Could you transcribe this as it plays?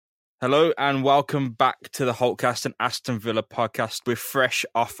Hello and welcome back to the Holtcast and Aston Villa podcast. We're fresh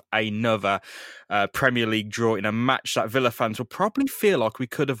off another Premier League draw in a match that Villa fans will probably feel like we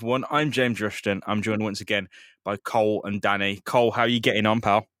could have won. I'm James Rushton. I'm joined once again by Cole and Danny. Cole, how are you getting on,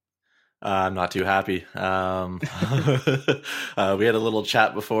 pal? I'm not too happy. We had a little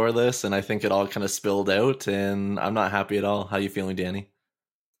chat before this, and I think it all kind of spilled out, and I'm not happy at all. How you feeling, Danny?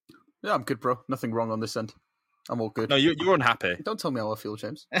 Yeah, I'm good, bro. Nothing wrong on this end. I'm all good. No, you're unhappy. Don't tell me how I feel,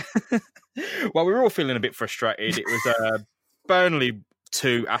 James. Well, we were all feeling a bit frustrated. It was Burnley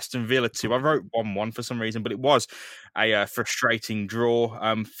 2, Aston Villa 2. I wrote 1-1 for some reason, but it was a frustrating draw.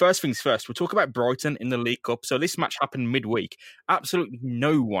 First things first, we'll talk about Brighton in the League Cup. So this match happened midweek. Absolutely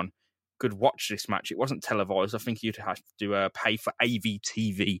no one could watch this match. It wasn't televised. I think you'd have to pay for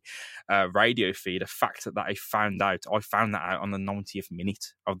AVTV radio feed. A fact that I found out on the 90th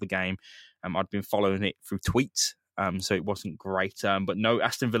minute of the game. I'd been following it through tweets, so it wasn't great. But no,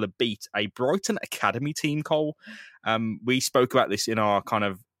 Aston Villa beat a Brighton Academy team, Cole. We spoke about this in our kind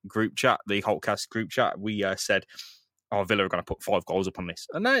of group chat, the Holtcast group chat. We said, Villa are going to put 5 goals up on this.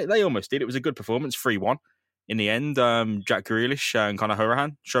 And they almost did. It was a good performance, 3-1. In the end, Jack Grealish and Conor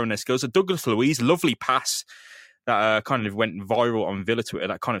Hourihane showing their skills. So Douglas Luiz, lovely pass that kind of went viral on Villa Twitter,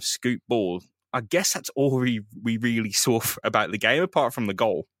 that kind of scoop ball. I guess that's all we really saw about the game, apart from the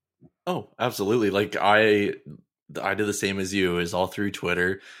goal. Oh, absolutely. Like I did the same as you, is all through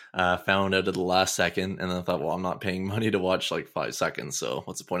Twitter, found out at the last second, and then I thought, well, I'm not paying money to watch like 5 seconds, so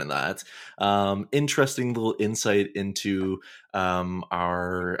what's the point in that? Interesting little insight into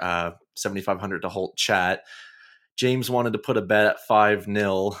our 7,500 to Holt chat. James wanted to put a bet at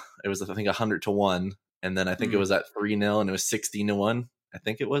 5-0. It was, I think, 100-1, and then I think it was at 3-0, and it was 16-1. I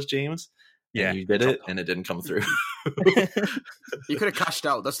think it was, James. Yeah, and you did it, and it didn't come through. You could have cashed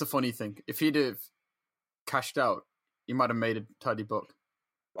out. That's the funny thing. If he'd have cashed out, you might have made a tidy buck.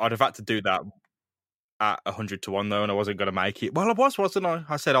 I'd have had to do that at 100-1 though, and I wasn't going to make it. Well, I wasn't I?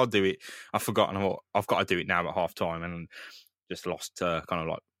 I said I'll do it. I forgot, and I thought, I've got to do it now at half time, and just lost kind of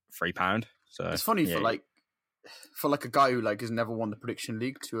like £3. So it's funny for a guy who has never won the prediction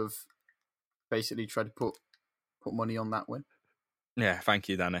league to have basically tried to put money on that win. Yeah, thank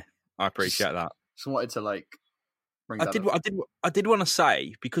you, Danny. I appreciate that. Just wanted to bring that up. I did want to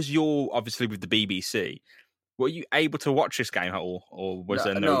say, because you're obviously with the BBC, were you able to watch this game at all, or was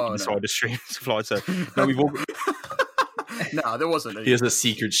there no insider stream to fly to? No, we've all... No, there wasn't. He has a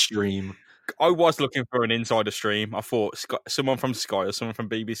secret stream. I was looking for an insider stream. I thought someone from Sky or someone from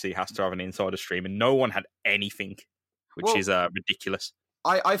BBC has to have an insider stream, and no one had anything, which is ridiculous.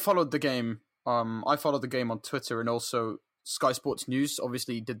 I followed the game. I followed the game on Twitter, and also Sky Sports News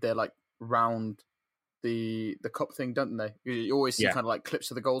obviously did their round the cup thing, don't they? You always see kind of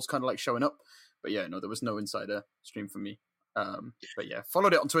clips of the goals kind of showing up. But yeah, no, there was no insider stream for me. But yeah,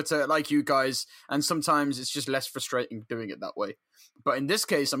 followed it on Twitter like you guys, and sometimes it's just less frustrating doing it that way. But in this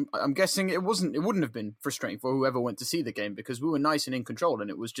case, I'm guessing it wouldn't have been frustrating for whoever went to see the game, because we were nice and in control, and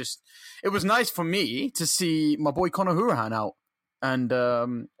it was nice for me to see my boy Conor Hourihane out. And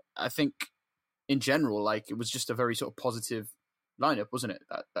I think in general, it was just a very sort of positive lineup, wasn't it?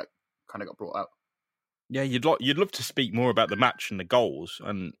 That kind of got brought out. Yeah, you'd love to speak more about the match and the goals,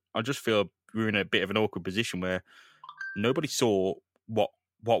 and I just feel we're in a bit of an awkward position where nobody saw what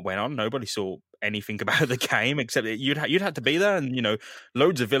went on. Nobody saw anything about the game, except that you'd had to be there, and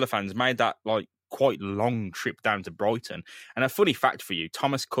loads of Villa fans made that quite long trip down to Brighton. And a funny fact for you,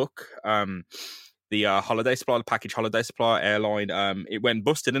 Thomas Cook, the holiday supply, the package holiday supply airline, it went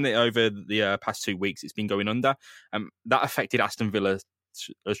busted, didn't it, over the past 2 weeks? It's been going under. That affected Aston Villa's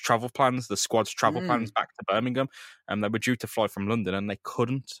travel plans, the squad's travel plans back to Birmingham. They were due to fly from London, and they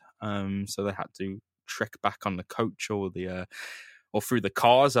couldn't. So they had to trek back on the coach or through the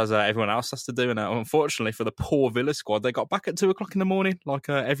cars, as everyone else has to do. And unfortunately for the poor Villa squad, they got back at 2:00 in the morning, like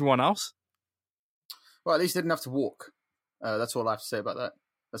everyone else. Well, at least they didn't have to walk. That's all I have to say about that.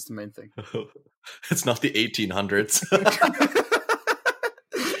 That's the main thing. It's not the 1800s.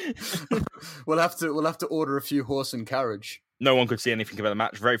 We'll have to order a few horse and carriage. No one could see anything about the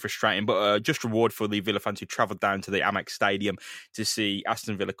match. Very frustrating, but just reward for the Villa fans who travelled down to the Amex Stadium to see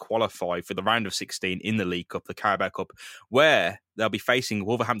Aston Villa qualify for the round of 16 in the League Cup, the Carabao Cup, where they'll be facing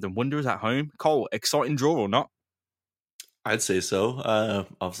Wolverhampton Wanderers at home. Cole, exciting draw or not? I'd say so.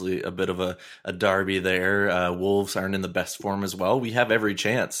 Obviously, a bit of a derby there. Wolves aren't in the best form as well. We have every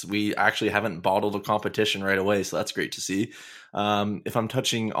chance. We actually haven't bottled a competition right away, so that's great to see. If I'm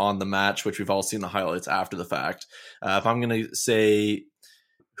touching on the match, which we've all seen the highlights after the fact, if I'm going to say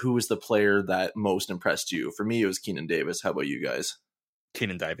who was the player that most impressed you, for me, it was Keenan Davis. How about you guys?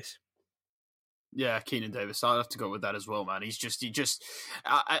 Keenan Davis. Yeah, Keenan Davis. I'll have to go with that as well, man.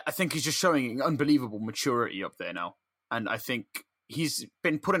 I think he's just showing unbelievable maturity up there now. And I think he's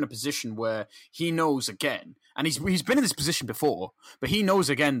been put in a position where he knows again, and he's been in this position before, but he knows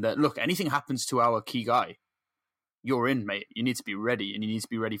again that, look, anything happens to our key guy, you're in, mate. You need to be ready, and you need to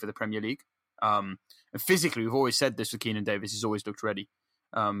be ready for the Premier League. And physically, we've always said this with Keenan Davis, he's always looked ready.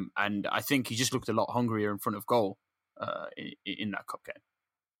 And I think he just looked a lot hungrier in front of goal in that cup game.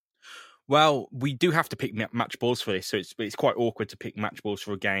 Well, we do have to pick match balls for this, so it's quite awkward to pick match balls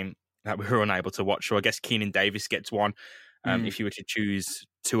for a game that we were unable to watch. So I guess Keenan Davis gets one. If you were to choose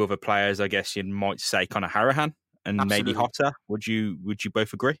two other players, I guess you might say kind of Harahan and Absolutely. Maybe Hotter. Would you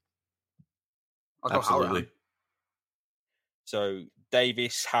both agree? Absolutely. Harahan. So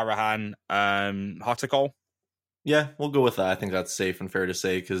Davis, Harahan, Hotter, Cole? Yeah, we'll go with that. I think that's safe and fair to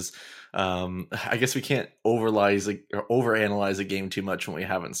say because I guess we can't overanalyze a game too much when we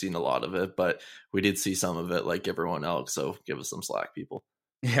haven't seen a lot of it, but we did see some of it like everyone else, so give us some slack, people.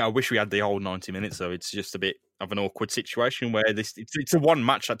 Yeah, I wish we had the whole 90 minutes, though. It's just a bit of an awkward situation where it's a one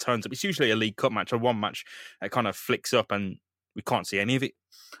match that turns up. It's usually a League Cup match, a one match that kind of flicks up and we can't see any of it.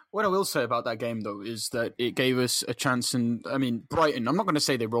 What I will say about that game, though, is that it gave us a chance. And I mean, Brighton, I'm not going to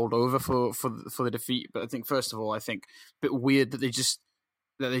say they rolled over for the defeat, but I think, first of all, a bit weird that they just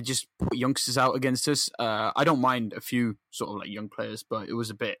put youngsters out against us. I don't mind a few sort of like young players, but I was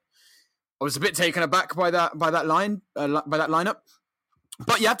a bit taken aback by that lineup.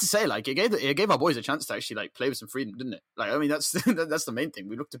 But you have to say, like, it gave our boys a chance to actually like play with some freedom, didn't it? Like, I mean, that's the main thing.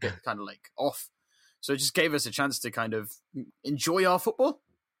 We looked a bit kind of like off, so it just gave us a chance to kind of enjoy our football,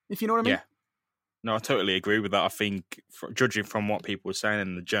 if you know what I mean. Yeah. No, I totally agree with that. I think, judging from what people were saying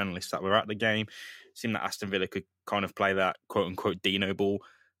and the journalists that were at the game, it seemed that Aston Villa could kind of play that quote-unquote Dino ball.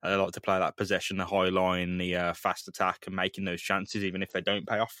 They like to play that possession, the high line, the fast attack, and making those chances, even if they don't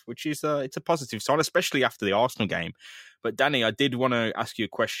pay off, which is it's a positive sign, especially after the Arsenal game. But Danny, I did want to ask you a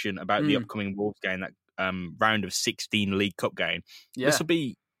question about the upcoming Wolves game, that round of 16 League Cup game. Yeah. This will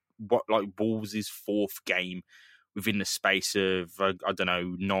be Wolves' fourth game within the space of, I don't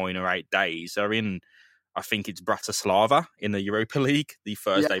know, 9 or 8 days. They're in, I think it's Bratislava in the Europa League the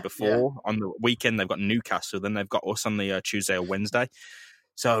Thursday before. Yeah. On the weekend, they've got Newcastle. Then they've got us on the Tuesday or Wednesday.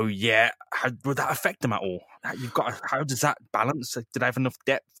 So, yeah, would that affect them at all? How does that balance? Do they have enough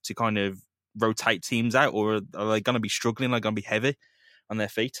depth to kind of rotate teams out, or are they going to be struggling? Are they going to be heavy on their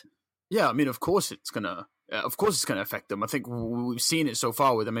feet? Yeah, I mean, of course it's going to affect them. I think we've seen it so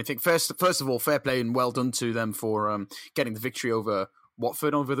far with them. I think first of all, fair play and well done to them for getting the victory over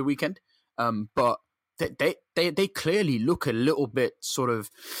Watford over the weekend. But they clearly look a little bit sort of,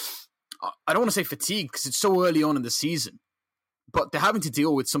 I don't want to say fatigued because it's so early on in the season, but they're having to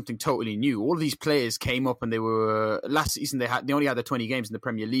deal with something totally new. All of these players came up and they were last season. They only had their 20 games in the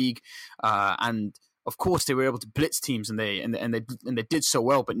Premier League, and of course they were able to blitz teams and they did so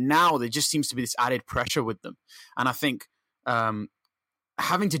well. But now there just seems to be this added pressure with them, and I think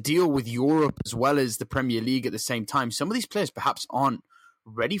having to deal with Europe as well as the Premier League at the same time, some of these players perhaps aren't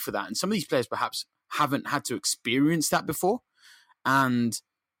ready for that, and some of these players perhaps haven't had to experience that before. And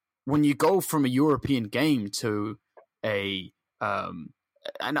when you go from a European game to a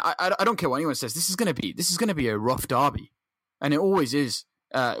and I don't care what anyone says, this is going to be a rough derby, and it always is.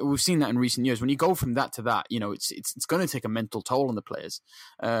 We've seen that in recent years. When you go from that to that, you know, it's going to take a mental toll on the players.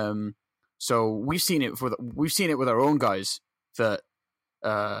 So we've seen it with our own guys that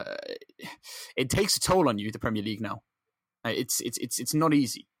it takes a toll on you. The Premier League now, it's not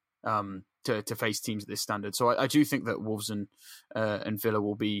easy to face teams at this standard. So I do think that Wolves and Villa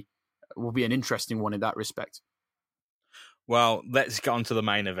will be an interesting one in that respect. Well, let's get on to the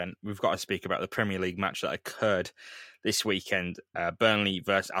main event. We've got to speak about the Premier League match that occurred this weekend. Burnley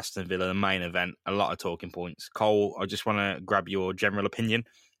versus Aston Villa, the main event. A lot of talking points. Cole, I just want to grab your general opinion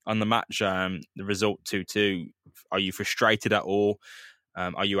on the match. The result 2-2. Are you frustrated at all?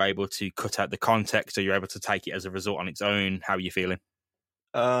 Are you able to cut out the context? Are you able to take it as a result on its own? How are you feeling?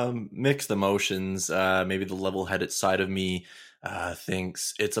 Mixed emotions. Maybe the level-headed side of me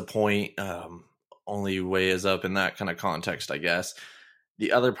thinks it's a point. Only way is up in that kind of context, I guess.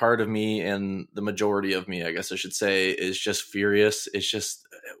 The other part of me, and the majority of me, I guess I should say, is just furious. It's just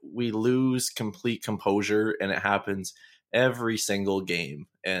we lose complete composure, and it happens every single game.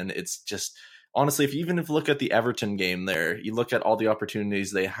 And it's just, honestly, if you look at the Everton game there, you look at all the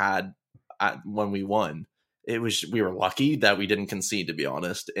opportunities they had when we won. We were lucky that we didn't concede, to be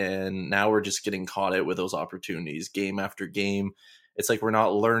honest. And now we're just getting caught out with those opportunities game after game. It's like we're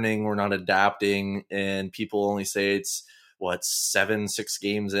not learning, we're not adapting, and people only say it's 6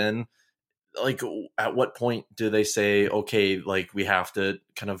 games in. like, at what point do they say, okay, like, we have to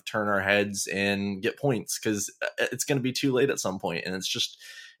kind of turn our heads and get points, because it's going to be too late at some point. And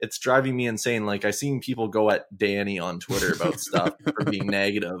it's driving me insane. Like, I've seen people go at Danny on Twitter about stuff for being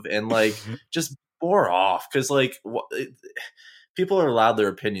negative, and like, just bore off, because like, people are allowed their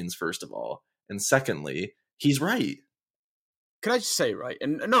opinions, first of all, and secondly, he's right. Can I just say, right?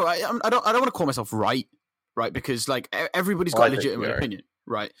 And no, I don't want to call myself right, because like everybody's got a legitimate opinion,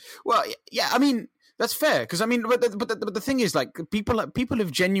 right? Well, yeah, I mean that's fair, because I mean, but the thing is, like, people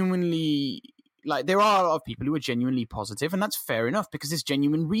have genuinely, like, there are a lot of people who are genuinely positive, and that's fair enough, because there's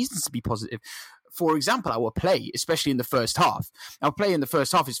genuine reasons to be positive. For example, our play, especially in the first half,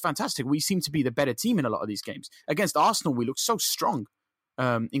 is fantastic. We seem to be the better team in a lot of these games. Against Arsenal, we looked so strong.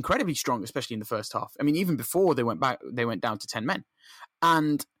 Incredibly strong, especially in the first half. I mean, even before they went down to 10 men.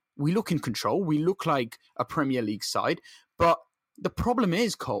 And we look in control. We look like a Premier League side. But the problem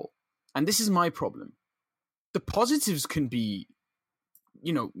is, Cole, and this is my problem, the positives can be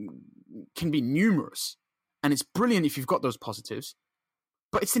numerous. And it's brilliant if you've got those positives.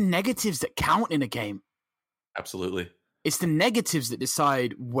 But it's the negatives that count in a game. Absolutely. It's the negatives that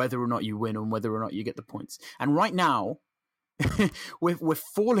decide whether or not you win and whether or not you get the points. And right now, we're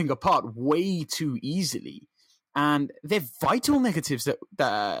falling apart way too easily, and they're vital negatives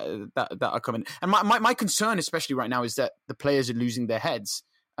that are coming. And my concern, especially right now, is that the players are losing their heads,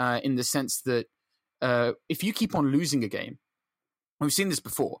 in the sense that if you keep on losing a game, we've seen this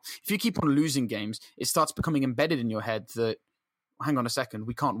before. If you keep on losing games, it starts becoming embedded in your head that, hang on a second,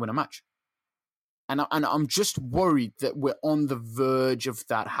 we can't win a match. And I'm just worried that we're on the verge of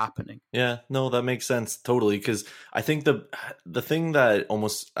that happening. Yeah, no, that makes sense totally. Because I think the thing that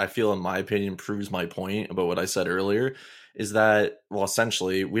almost, I feel, in my opinion, proves my point about what I said earlier is that, well,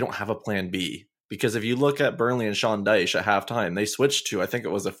 essentially, we don't have a plan B. Because if you look at Burnley and Sean Dyche at halftime, they switched to, I think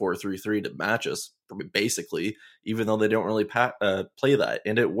it was a 4-3-3 to match us, basically, even though they don't really play that,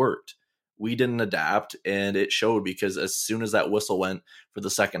 and it worked. We didn't adapt, and it showed, because as soon as that whistle went for the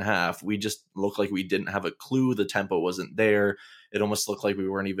second half, we just looked like we didn't have a clue. The tempo wasn't there. It almost looked like we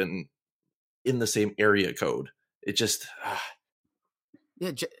weren't even in the same area code. It just...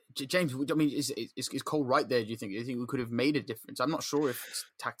 Yeah, James, I mean, is Cole right there, do you think? Do you think we could have made a difference? I'm not sure if it's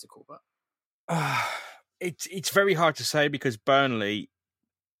tactical, but... It's very hard to say, because Burnley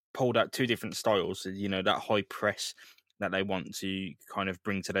pulled out two different styles. That high press that they want to kind of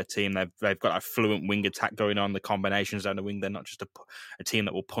bring to their team. They've got a fluent wing attack going on, the combinations down the wing. They're not just a team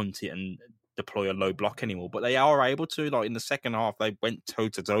that will punt it and deploy a low block anymore, but they are able to. Like, in the second half, they went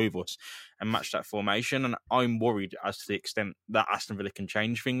toe-to-toe with us and matched that formation, and I'm worried as to the extent that Aston Villa can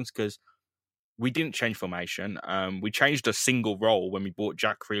change things, because we didn't change formation. We changed a single role when we brought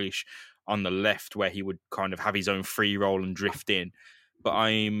Jack Grealish on the left, where he would kind of have his own free role and drift in. But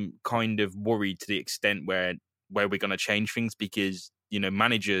I'm kind of worried to the extent where we're going to change things, because,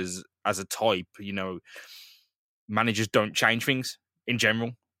 managers as a type, managers don't change things in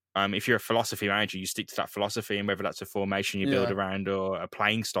general. If you're a philosophy manager, you stick to that philosophy, and whether that's a formation you build around or a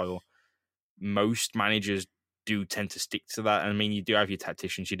playing style, most managers do tend to stick to that. I mean, you do have your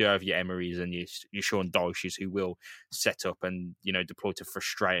tacticians, you do have your Emerys and your Sean Dyches, who will set up and, deploy to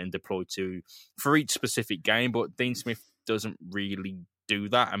frustrate and deploy for each specific game. But Dean Smith doesn't really do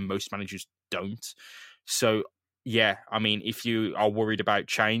that, and most managers don't. So, yeah, I mean, if you are worried about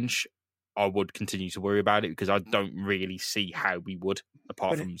change, I would continue to worry about it, because I don't really see how we would,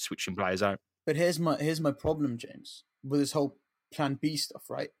 apart from switching players out. But here's my problem, James, with this whole Plan B stuff,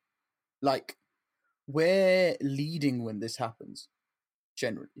 right? Like, we're leading when this happens,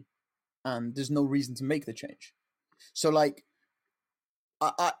 generally, and there's no reason to make the change. So, like,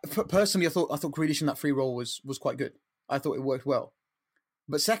 I personally, I thought Grealish in that free role was quite good. I thought it worked well.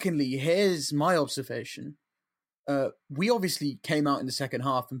 But secondly, here's my observation. We obviously came out in the second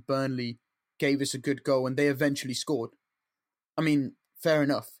half, and Burnley gave us a good go, and they eventually scored. I mean, fair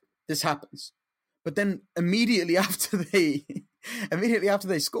enough. This happens. But then immediately after they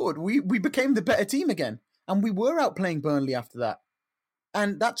scored, we became the better team again. And we were outplaying Burnley after that.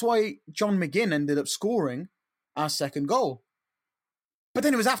 And that's why John McGinn ended up scoring our second goal. But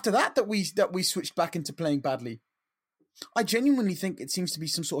then it was after that we switched back into playing badly. I genuinely think it seems to be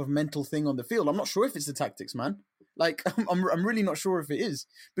some sort of mental thing on the field. I'm not sure if it's the tactics, man. Like, I'm really not sure if it is,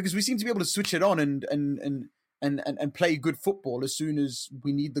 because we seem to be able to switch it on and play good football as soon as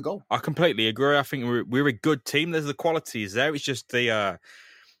we need the goal. I completely agree. I think we're a good team. There's the qualities there. It's just the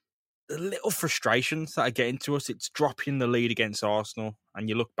little frustrations that are getting to us. It's dropping the lead against Arsenal, and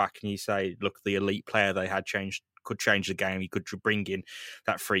you look back and you say, look, the elite player they had could change the game. He could bring in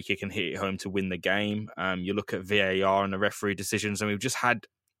that free kick and hit it home to win the game. You look at VAR and the referee decisions, and we've just had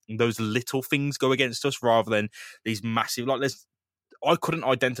those little things go against us rather than these massive. Like, I couldn't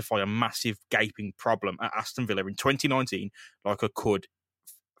identify a massive gaping problem at Aston Villa in 2019 like I could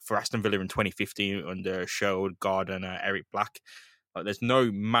for Aston Villa in 2015 under Sherwood, Gardner, Eric Black. Like, there's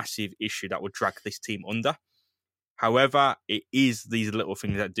no massive issue that would drag this team under. However, it is these little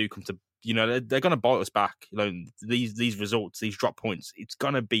things that do come to, they're going to bite us back. These results, these drop points, it's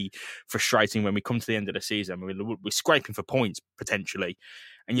going to be frustrating when we come to the end of the season. We're scraping for points potentially.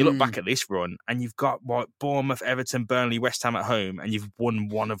 And you look back at this run and you've got Bournemouth, Everton, Burnley, West Ham at home, and you've won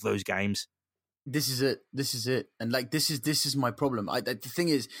one of those games. This is it. And like, this is my problem. The thing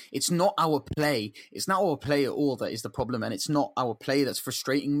is, it's not our play. It's not our play at all that is the problem. And it's not our play that's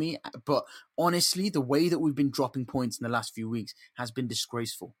frustrating me. But honestly, the way that we've been dropping points in the last few weeks has been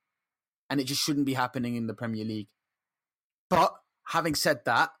disgraceful. And it just shouldn't be happening in the Premier League. But having said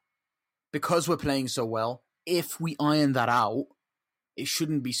that, because we're playing so well, if we iron that out, it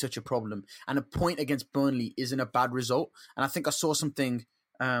shouldn't be such a problem. And a point against Burnley isn't a bad result. And I think I saw something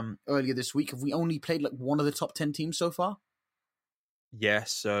earlier this week. Have we only played like one of the top 10 teams so far? Yeah,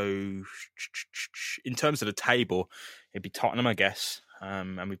 so in terms of the table, it'd be Tottenham, I guess.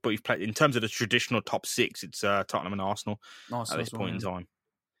 But we've played in terms of the traditional top 6. It's Tottenham and Arsenal at this point in time.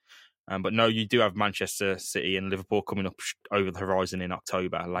 But no, you do have Manchester City and Liverpool coming up over the horizon in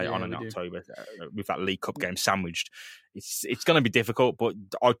October, October, with that League Cup game sandwiched. It's going to be difficult, but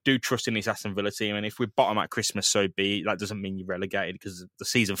I do trust in this Aston Villa team. And if we bottom at Christmas, so be it. That doesn't mean you're relegated because the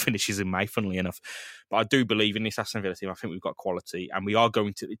season finishes in May, funnily enough. But I do believe in this Aston Villa team. I think we've got quality, and we are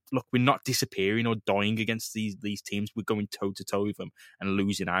going to look. We're not disappearing or dying against these teams. We're going toe to toe with them and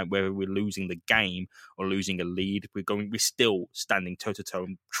losing out. Whether we're losing the game or losing a lead, we're still standing toe to toe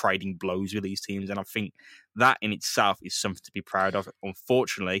and trading blows with these teams. And I think that in itself is something to be proud of.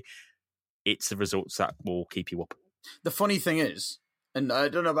 Unfortunately, it's the results that will keep you up. The funny thing is, and I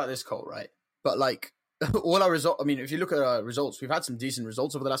don't know about this, Cole, right? But like all our results, I mean, if you look at our results, we've had some decent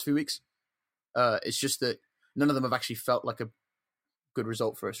results over the last few weeks. It's just that none of them have actually felt like a good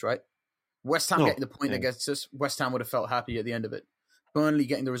result for us, right? West Ham getting the point against us, West Ham would have felt happy at the end of it. Burnley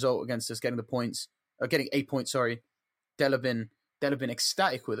getting the result against us, getting 8 points, sorry. They'll have been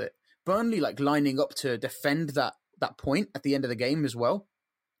ecstatic with it. Burnley like lining up to defend that point at the end of the game as well.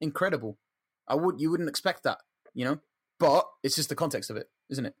 Incredible. You wouldn't expect that. But it's just the context of it,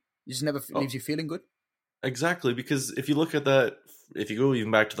 isn't it? It just never leaves you feeling good. Exactly, because if you look at that, if you go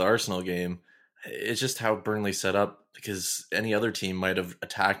even back to the Arsenal game, it's just how Burnley set up, because any other team might have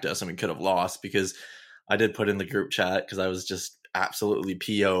attacked us and we could have lost, because I did put in the group chat because I was just absolutely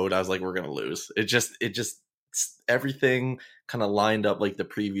PO'd. I was like, we're going to lose. It just everything kind of lined up like the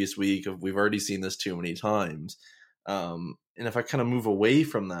previous week of we've already seen this too many times. And if I kind of move away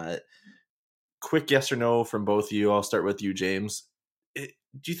from that, quick yes or no from both of you. I'll start with you, James.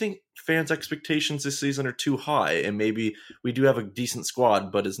 Do you think fans' expectations this season are too high, and maybe we do have a decent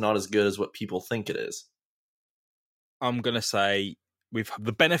squad, but it's not as good as what people think it is? I'm going to say, with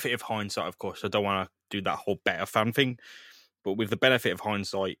the benefit of hindsight, of course, I don't want to do that whole better fan thing, but with the benefit of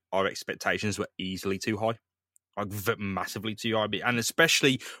hindsight, our expectations were easily too high. Like, massively too high. And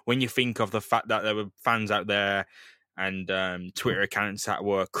especially when you think of the fact that there were fans out there and Twitter accounts that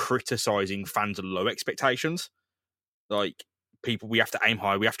were criticising fans' low expectations. Like, people, we have to aim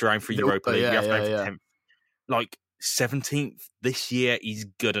high. We have to aim for Europa League. We have to aim for 10th. Like, 17th this year is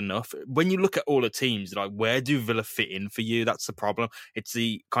good enough. When you look at all the teams, like, where do Villa fit in for you? That's the problem. It's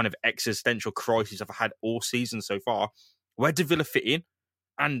the kind of existential crisis I've had all season so far. Where do Villa fit in?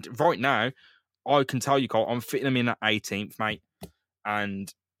 And right now, I can tell you, Cole, I'm fitting them in at 18th, mate.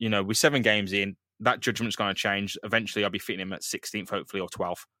 And, with 7 games in, that judgment's going to change. Eventually, I'll be fitting him at 16th, hopefully, or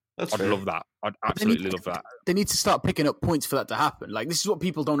 12th. I'd love that. I'd absolutely love that. They need to start picking up points for that to happen. Like, this is what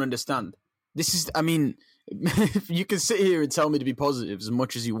people don't understand. You can sit here and tell me to be positive as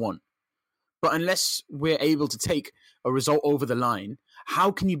much as you want. But unless we're able to take a result over the line,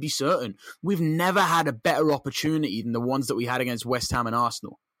 how can you be certain? We've never had a better opportunity than the ones that we had against West Ham and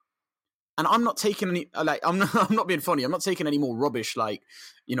Arsenal. And I'm not taking any, I'm not being funny. I'm not taking any more rubbish like,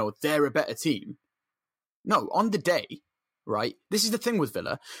 they're a better team. No, on the day, right? This is the thing with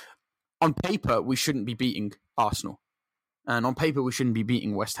Villa. On paper, we shouldn't be beating Arsenal. And on paper, we shouldn't be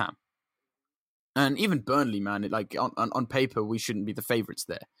beating West Ham. And even Burnley, man, on paper, we shouldn't be the favourites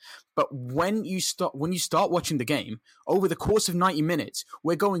there. But when you start watching the game, over the course of 90 minutes,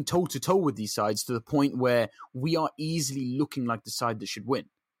 we're going toe-to-toe with these sides to the point where we are easily looking like the side that should win.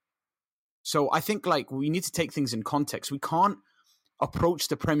 So I think we need to take things in context. We can't approach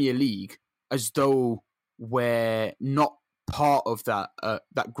the Premier League as though we're not part of that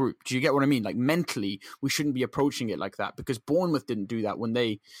group. Do you get what I mean? Like mentally, we shouldn't be approaching it like that, because Bournemouth didn't do that when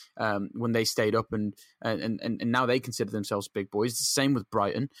they stayed up and now they consider themselves big boys. It's the same with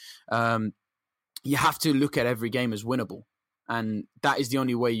Brighton. You have to look at every game as winnable, and that is the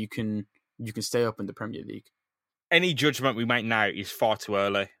only way you can stay up in the Premier League. Any judgment we make now is far too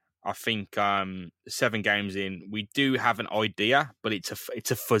early. I think 7 games in, we do have an idea, but it's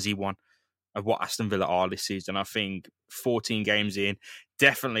a fuzzy one of what Aston Villa are this season. I think 14 games in,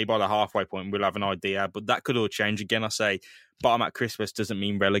 definitely by the halfway point, we'll have an idea, but that could all change again. I say bottom at Christmas doesn't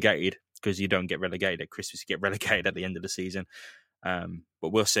mean relegated, because you don't get relegated at Christmas, you get relegated at the end of the season.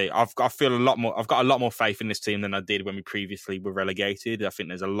 But we'll see. I've got a lot more faith in this team than I did when we previously were relegated. I think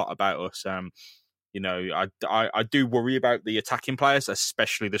there's a lot about us. I do worry about the attacking players,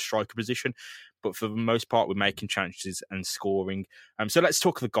 especially the striker position, but for the most part, we're making chances and scoring. So let's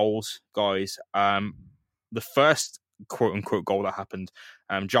talk the goals, guys. The first quote-unquote goal that happened,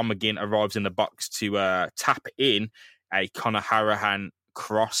 John McGinn arrives in the box to tap in a Conor Harahan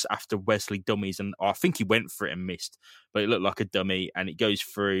cross after Wesley dummies, and I think he went for it and missed, but it looked like a dummy, and it goes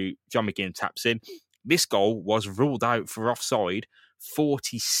through. John McGinn taps in. This goal was ruled out for offside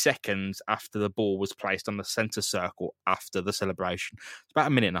 40 seconds after the ball was placed on the centre circle after the celebration. It's about a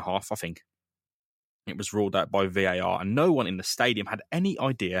minute and a half, I think. It was ruled out by VAR, and no one in the stadium had any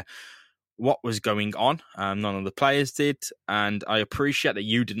idea what was going on. None of the players did, and I appreciate that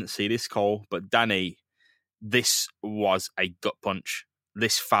you didn't see this goal, but Danny, this was a gut punch.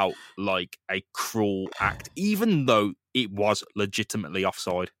 This felt like a cruel act, even though it was legitimately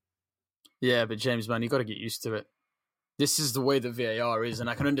offside. Yeah, but James, man, you got to get used to it. This is the way that VAR is, and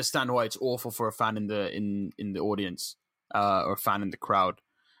I can understand why it's awful for a fan in the audience or a fan in the crowd.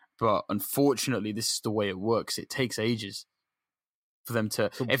 But unfortunately, this is the way it works. It takes ages for them to.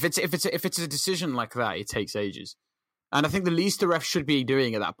 If it's a decision like that, it takes ages. And I think the least the ref should be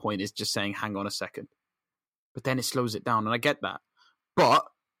doing at that point is just saying, "Hang on a second." But then it slows it down, and I get that. But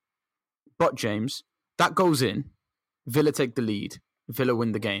James, that goes in. Villa take the lead. Villa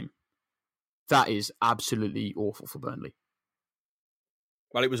win the game. That is absolutely awful for Burnley.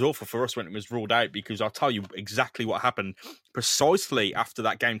 Well, it was awful for us when it was ruled out, because I'll tell you exactly what happened precisely after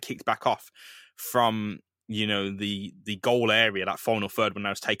that game kicked back off from, the goal area, that final third, when I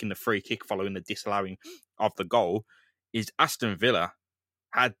was taking the free kick following the disallowing of the goal, is Aston Villa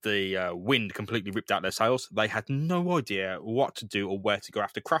had the wind completely ripped out their sails. They had no idea what to do or where to go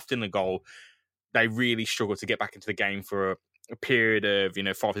after crafting the goal. They really struggled to get back into the game for a period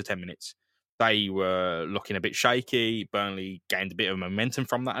of 5 to 10 minutes. They were looking a bit shaky. Burnley gained a bit of momentum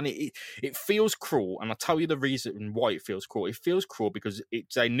from that, and it feels cruel. And I'll tell you the reason why it feels cruel. It feels cruel because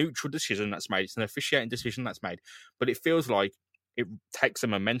it's a neutral decision that's made. It's an officiating decision that's made, but it feels like it takes the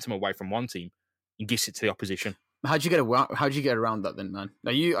momentum away from one team and gives it to the opposition. How'd you get around that then, man?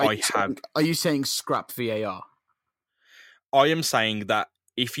 Are you saying scrap VAR? I am saying that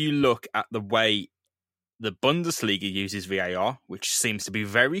if you look at the way the Bundesliga uses VAR, which seems to be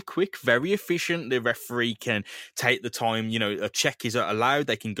very quick, very efficient. The referee can take the time, a check is allowed.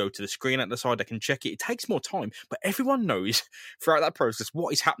 They can go to the screen at the side, they can check it. It takes more time, but everyone knows throughout that process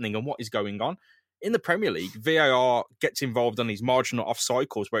what is happening and what is going on. In the Premier League, VAR gets involved on these marginal offside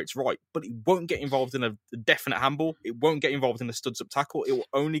calls where it's right, but it won't get involved in a definite handball. It won't get involved in a studs-up tackle. It will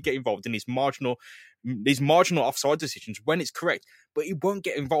only get involved in these marginal offside decisions when it's correct, but it won't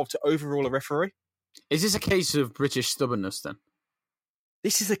get involved to overrule a referee. Is this a case of British stubbornness then?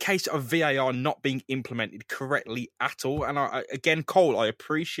 This is a case of VAR not being implemented correctly at all. And again, Cole, I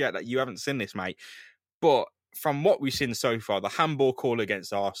appreciate that you haven't seen this, mate. But from what we've seen so far, the handball call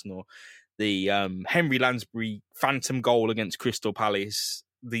against Arsenal, the Henry Lansbury phantom goal against Crystal Palace,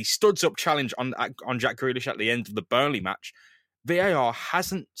 the studs-up challenge on Jack Grealish at the end of the Burnley match, VAR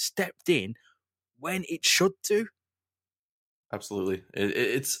hasn't stepped in when it should do. Absolutely.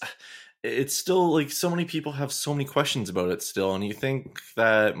 It's still like so many people have so many questions about it still. And you think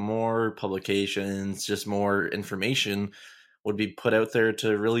that more publications, just more information would be put out there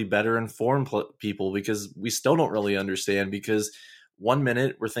to really better inform people, because we still don't really understand. Because 1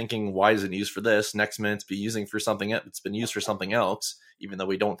 minute we're thinking, why is it used for this? Next minute it's been used for something else, even though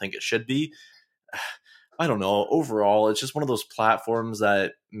we don't think it should be. I don't know. Overall, it's just one of those platforms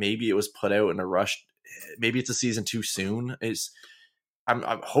that maybe it was put out in a rush. Maybe it's a season too soon. I'm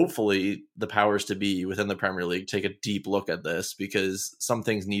hopefully the powers to be within the Premier League take a deep look at this, because some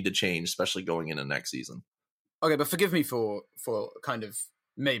things need to change, especially going into next season. Okay, but forgive me for kind of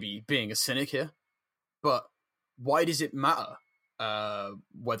maybe being a cynic here, but why does it matter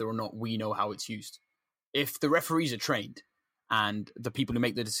whether or not we know how it's used? If the referees are trained and the people who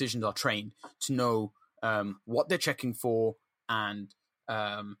make the decisions are trained to know what they're checking for and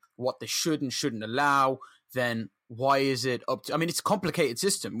what they should and shouldn't allow, then why is it up to... I mean, it's a complicated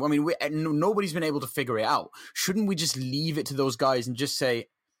system. I mean, nobody's been able to figure it out. Shouldn't we just leave it to those guys and just say,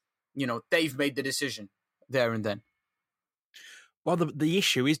 they've made the decision there and then? Well, the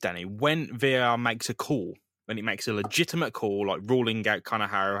issue is, Danny, when VAR makes a call, when it makes a legitimate call, like ruling out Conor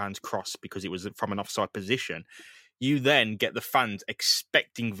Hourihane's cross because it was from an offside position, you then get the fans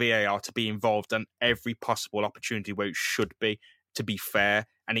expecting VAR to be involved on every possible opportunity where it should be, to be fair,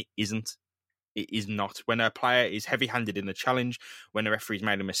 and it isn't. It is not. When a player is heavy-handed in the challenge, when a referee's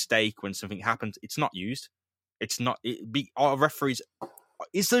made a mistake, when something happens, it's not used. It's not. Our referees...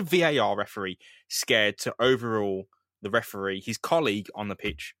 Is the VAR referee scared to overrule the referee, his colleague on the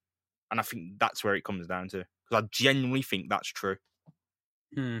pitch? And I think that's where it comes down to. Because I genuinely think that's true.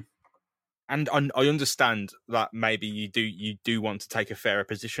 And I understand that maybe you do want to take a fairer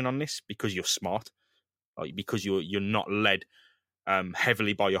position on this because you're smart, like because you're not led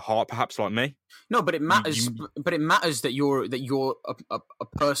heavily by your heart, perhaps like me. No, but it matters. But it matters that you're a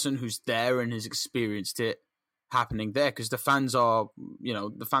person who's there and has experienced it happening there, because the fans are,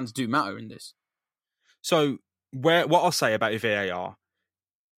 the fans do matter in this. So what I'll say about VAR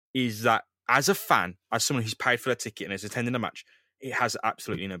is that as a fan, as someone who's paid for their ticket and is attending a match, it has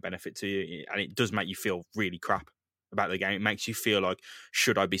absolutely no benefit to you, and it does make you feel really crap about the game. It makes you feel like,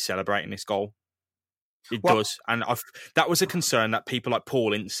 should I be celebrating this goal? It does, and that was a concern that people like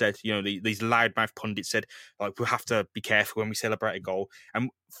Paul Ince said. These loudmouth pundits said, like, we have to be careful when we celebrate a goal.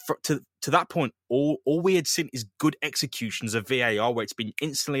 And to that point, all we had seen is good executions of VAR where it's been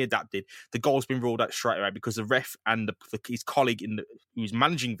instantly adapted. The goal's been ruled out straight away because the ref and his colleague who's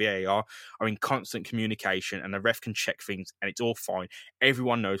managing VAR are in constant communication, and the ref can check things, and it's all fine.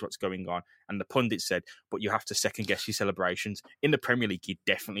 Everyone knows what's going on. And the pundit said, but you have to second guess your celebrations. In the Premier League, you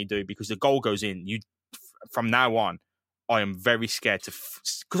definitely do, because the goal goes in. From now on, I am very scared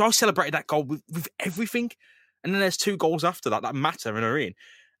because I celebrated that goal with everything, and then there's 2 goals after that matter and are in,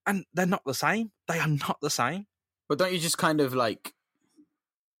 and they're not the same. They are not the same. But don't you just kind of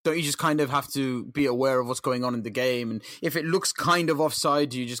have to be aware of what's going on in the game? And if it looks kind of offside,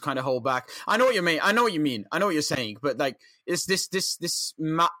 do you just kind of hold back? I know what you mean. I know what you're saying. But like, it's this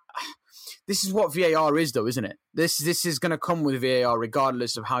is what VAR is, though, isn't it? This is going to come with VAR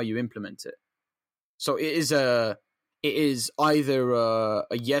regardless of how you implement it. So it is either a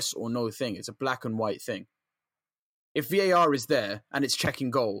yes or no thing. It's a black and white thing. If VAR is there and it's checking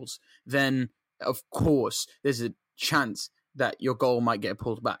goals, then of course there's a chance that your goal might get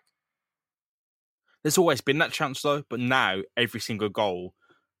pulled back. There's always been that chance, though, but now every single goal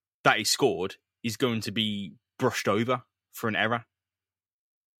that is scored is going to be brushed over for an error.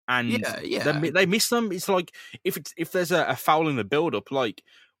 And they miss them. It's like if there's a foul in the build-up, like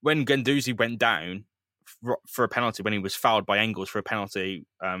when Guendouzi went down for a penalty, when he was fouled by Engels for a penalty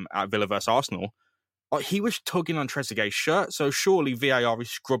at Villa versus Arsenal, like, he was tugging on Trezeguet's shirt, so surely VAR is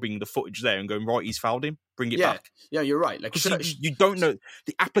scrubbing the footage there and going, right, he's fouled him, bring it back. Yeah, you're right. Like, you don't know,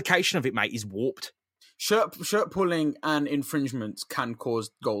 the application of it, mate, is warped. Shirt pulling and infringements can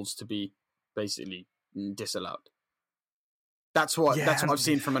cause goals to be basically disallowed. That's what I've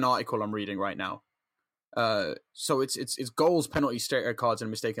seen from an article I'm reading right now. So it's goals, penalties, straight red cards, and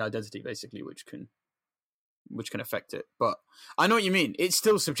mistaken identity, basically, which can affect it. But I know what you mean. It's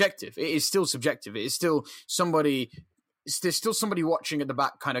still subjective. It is still subjective. It is still somebody. There's still somebody watching at the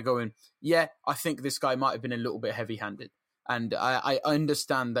back, kind of going, "Yeah, I think this guy might have been a little bit heavy-handed," and I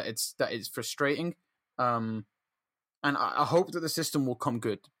understand that it's frustrating. And I hope that the system will come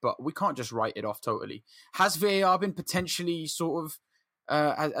good, but we can't just write it off totally. Has VAR been potentially sort of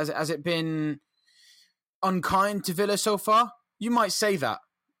has it been unkind to Villa so far? You might say that.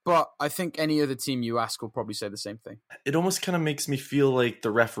 But I think any other team you ask will probably say the same thing. It almost kind of makes me feel like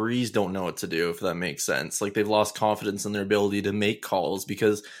the referees don't know what to do, if that makes sense. Like, they've lost confidence in their ability to make calls,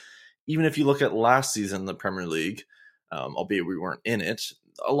 because even if you look at last season in the Premier League, albeit we weren't in it,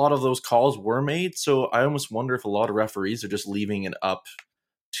 a lot of those calls were made. So I almost wonder if a lot of referees are just leaving it up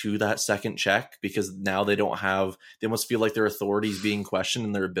to that second check, because now they must feel like their authority is being questioned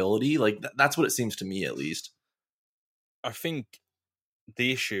and their ability. Like, that's what it seems to me, at least. I think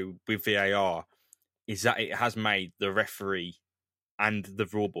the issue with VAR is that it has made the referee and the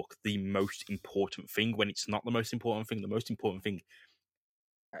rule book the most important thing, when it's not the most important thing. The most important thing,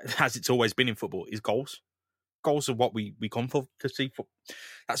 as it's always been in football, is goals. Goals are what we come for to see.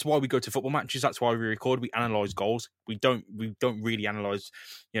 That's why we go to football matches. That's why we record. We analyse goals. We don't really analyse,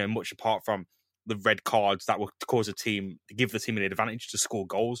 much apart from the red cards that will cause a team to give the team an advantage to score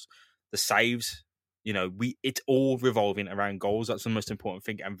goals, the saves. It's all revolving around goals. That's the most important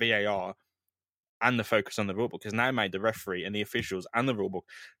thing. And VAR, and the focus on the rulebook has now made the referee and the officials and the rulebook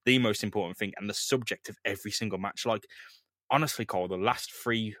the most important thing and the subject of every single match. Like, honestly, Cole, the last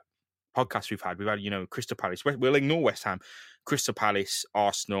 3 podcasts we've had, Crystal Palace. We'll ignore West Ham, Crystal Palace,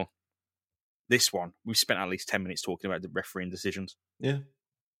 Arsenal. This one, we've spent at least 10 minutes talking about the refereeing decisions. Yeah,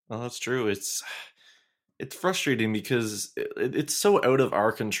 well, that's true. It's frustrating because it's so out of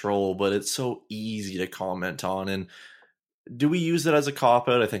our control, but it's so easy to comment on. And do we use it as a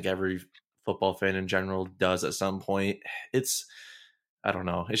cop-out? I think every football fan in general does at some point. I don't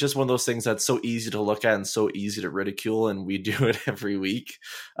know. It's just one of those things that's so easy to look at and so easy to ridicule, and we do it every week.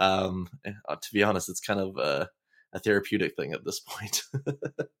 To be honest, it's kind of a therapeutic thing at this point.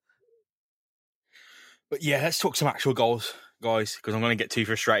 But yeah, let's talk some actual goals, guys, because I'm going to get too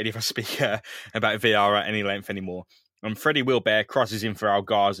frustrated if I speak about VAR at any length anymore. Freddie Wilbert crosses in for El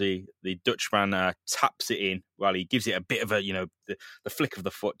Ghazi. The Dutchman taps it in. Well, he gives it a bit of a, the flick of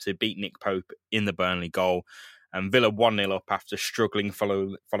the foot to beat Nick Pope in the Burnley goal. And Villa 1-0 up after struggling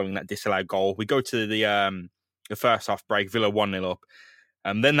following that disallowed goal. We go to the first half break, Villa 1-0 up.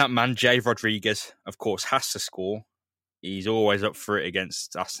 Then that man, Jay Rodriguez, of course, has to score. He's always up for it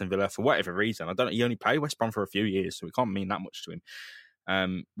against Aston Villa for whatever reason. I don't know. He only played West Brom for a few years, so it can't mean that much to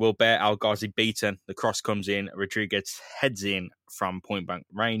him. Wilbert, El Ghazi beaten. The cross comes in. Rodriguez heads in from point blank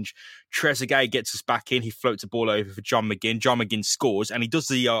range. Trezeguet gets us back in. He floats the ball over for John McGinn. John McGinn scores, and he does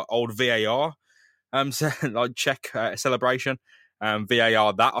the old VAR check celebration.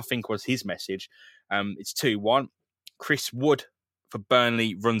 VAR, that I think was his message. It's 2-1. Chris Wood for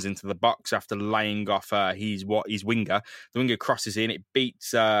Burnley runs into the box after laying off his winger. The winger crosses in. It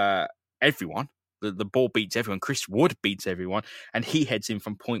beats everyone. The ball beats everyone. Chris Wood beats everyone. And he heads in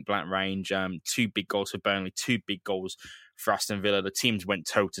from point-blank range. 2 big goals for Burnley, 2 big goals for Aston Villa. The teams went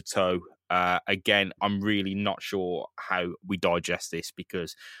toe-to-toe. Again, I'm really not sure how we digest this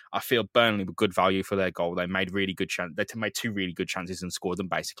because I feel Burnley were good value for their goal. They made really good They made 2 really good chances and scored them,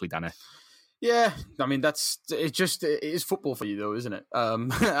 basically, Danny. Yeah, I mean it is football for you though, isn't it?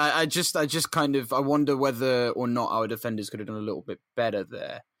 I wonder whether or not our defenders could have done a little bit better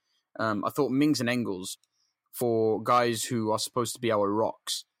there. I thought Mings and Engels, for guys who are supposed to be our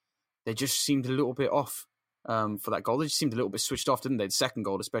rocks, they just seemed a little bit off for that goal. They just seemed a little bit switched off, didn't they? The second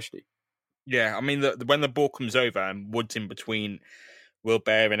goal especially. Yeah, I mean when the ball comes over and Wood's in between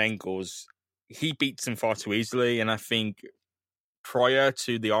Wilbert and Engels, he beats them far too easily, and I think prior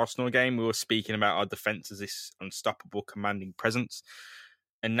to the Arsenal game, we were speaking about our defence as this unstoppable, commanding presence.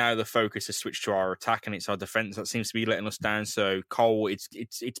 And now the focus has switched to our attack, and it's our defence that seems to be letting us down. So, Cole,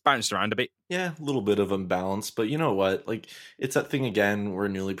 it's bounced around a bit. Yeah, a little bit of imbalance. But you know what? Like, it's that thing again. We're a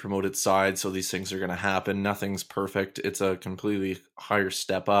newly promoted side, so these things are going to happen. Nothing's perfect. It's a completely higher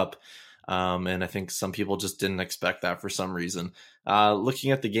step up. And I think some people just didn't expect that for some reason.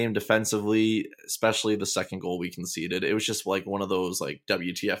 Looking at the game defensively, especially the second goal we conceded, it was just like one of those like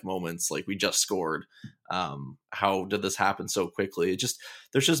WTF moments. Like, we just scored. How did this happen so quickly?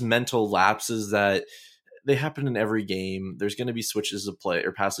 There's just mental lapses that they happen in every game. There's going to be switches of play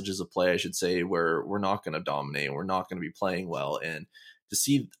or passages of play, I should say, where we're not going to dominate. We're not going to be playing well. And to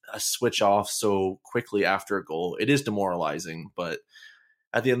see a switch off so quickly after a goal, it is demoralizing, but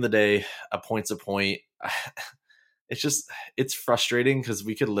at the end of the day, a point's a point. It's frustrating because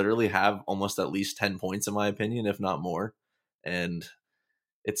we could literally have almost at least 10 points, in my opinion, if not more. And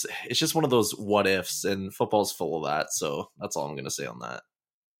it's just one of those what ifs, and football's full of that. So that's all I'm going to say on that.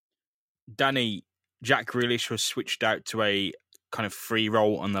 Danny, Jack Grealish was switched out to a kind of free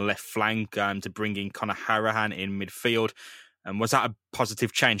role on the left flank to bring in Conor Harahan in midfield. And was that a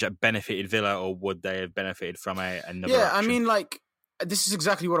positive change that benefited Villa, or would they have benefited from another option? I mean, this is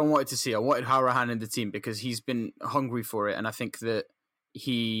exactly what I wanted to see. I wanted Harahan in the team because he's been hungry for it, and I think that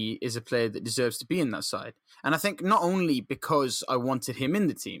he is a player that deserves to be in that side. And I think not only because I wanted him in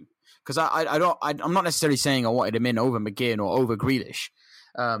the team, because I'm not necessarily saying I wanted him in over McGinn or over Grealish,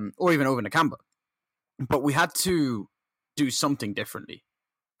 or even over Nakamba, but we had to do something differently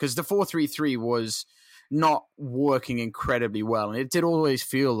because the 4-3-3 was not working incredibly well, and it did always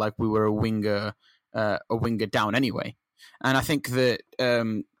feel like we were a winger down anyway. And I think that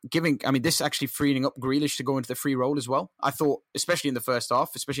this actually freeing up Grealish to go into the free role as well. I thought, especially in the first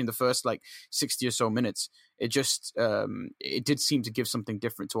half, especially in the first 60 or so minutes, it just it did seem to give something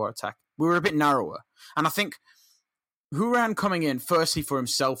different to our attack. We were a bit narrower, and I think Hurahan coming in firstly for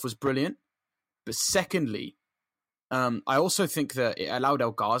himself was brilliant, but secondly, I also think that it allowed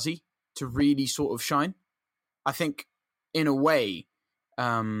El Ghazi to really sort of shine. I think, in a way,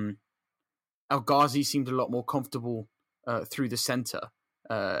 El Ghazi seemed a lot more comfortable through the centre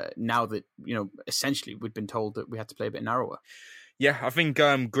now that, essentially we'd been told that we had to play a bit narrower. Yeah, I think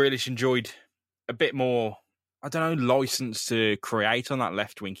Grealish enjoyed a bit more, I don't know, license to create on that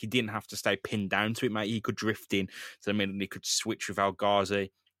left wing. He didn't have to stay pinned down to it, mate. He could drift in to the middle. He could switch with El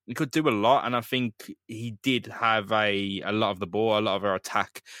Ghazi. He could do a lot, and I think he did have a lot of the ball. A lot of our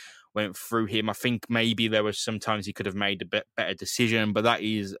attack went through him. I think maybe there was sometimes he could have made a bit better decision, but that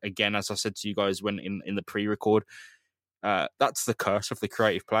is, again, as I said to you guys when in the pre-record, that's the curse of the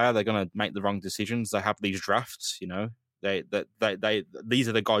creative player. They're going to make the wrong decisions. They have these drafts, you know. These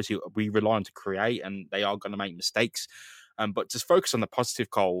are the guys who we rely on to create, and they are going to make mistakes. But just focus on the positive,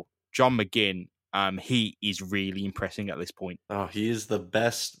 Cole. John McGinn, he is really impressing at this point. Oh, he is the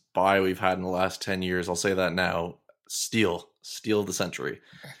best buy we've had in the last 10 years. I'll say that now. Steal of the century.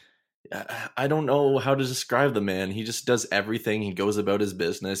 I don't know how to describe the man. He just does everything. He goes about his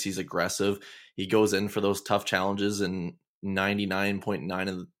business. He's aggressive. He goes in for those tough challenges, and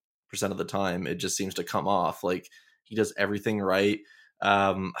 99.9% of the time, it just seems to come off. Like, he does everything right.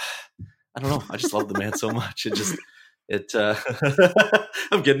 I don't know. I just love the man so much.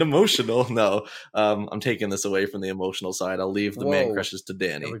 I'm getting emotional. No, I'm taking this away from the emotional side. I'll leave the man crushes to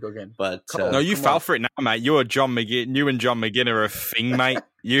Danny. There we go again. But no, you fell for it now, mate. You and John McGinn are a thing, mate.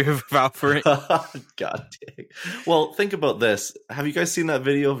 You fell for it. God dang. Well, think about this. Have you guys seen that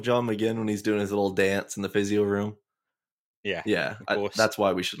video of John McGinn when he's doing his little dance in the physio room? Yeah. Of course. That's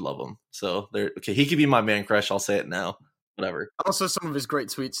why we should love him. So okay, he could be my man crush. I'll say it now. Whatever. Also, some of his great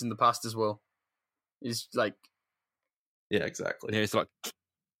tweets in the past as well. He's like, yeah, exactly. Yeah, it's like,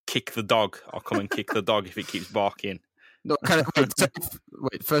 kick the dog. I'll come and kick the dog if it keeps barking. No,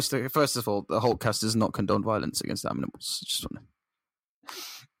 wait. First of all, the whole cast does not condone violence against animals. Just want to.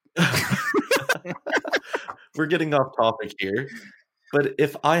 We're getting off topic here, but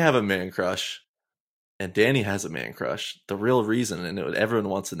if I have a man crush and Danny has a man crush, the real reason, and everyone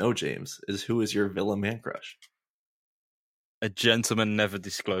wants to know, James, is who is your Villa man crush? A gentleman never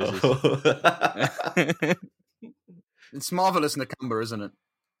discloses. It's marvelous Nakamba, isn't it?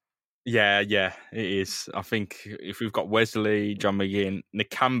 Yeah, it is. I think if we've got Wesley, John McGinn,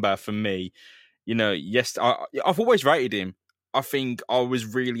 Nakamba, for me, you know, yes, I've always rated him. I think I was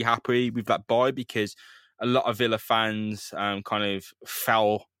really happy with that buy because a lot of Villa fans kind of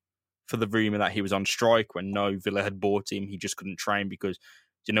fell for the rumour that he was on strike when no Villa had bought him. He just couldn't train because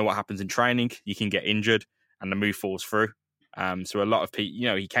you know what happens in training? You can get injured and the move falls through. So a lot of people, you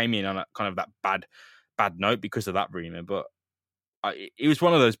know, he came in on a kind of that bad note because of that rumour, but he was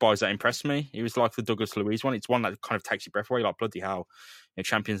one of those buys that impressed me. He was like the Douglas Luiz one. It's one that kind of takes your breath away. Like, bloody hell, you know,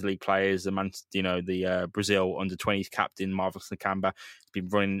 Champions League players, the Brazil under-20s captain Marvelous Nakamba, he's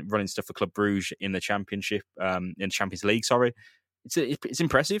been running stuff for Club Brugge in the Championship, in the Champions League. Sorry, it's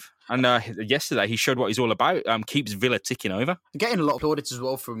impressive. And yesterday he showed what he's all about. Keeps Villa ticking over. Getting a lot of plaudits as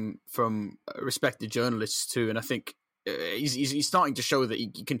well from respected journalists too, and I think he's starting to show that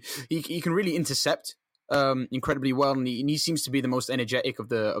he can really intercept incredibly well, and he seems to be the most energetic of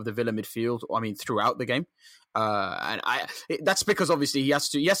the Villa midfield. I mean, throughout the game, and that's because obviously he has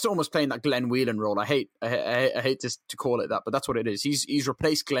to almost play in that Glenn Whelan role. I hate to call it that, but that's what it is. He's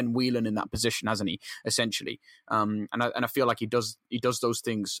replaced Glenn Whelan in that position, hasn't he? Essentially, and I feel like he does those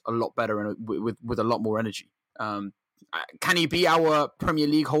things a lot better and with a lot more energy. Can he be our Premier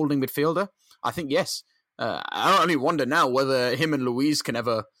League holding midfielder? I think yes. I only wonder now whether him and Luiz can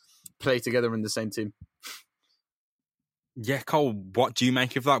ever play together in the same team. Yeah, Cole, what do you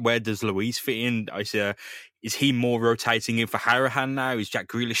make of that? Where does Luiz fit in? Is he more rotating in for Harahan now? Is Jack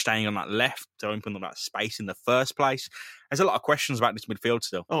Grealish staying on that left to open up that space in the first place? There's a lot of questions about this midfield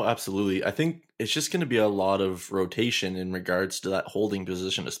still. Oh, absolutely. I think it's just going to be a lot of rotation in regards to that holding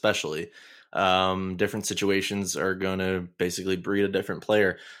position, especially. Different situations are going to basically breed a different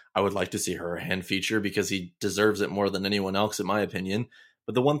player. I would like to see Harahan feature because he deserves it more than anyone else, in my opinion.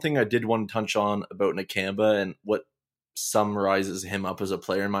 But the one thing I did want to touch on about Nakamba and what summarizes him up as a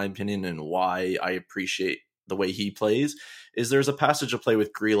player, in my opinion, and why I appreciate the way he plays is there's a passage of play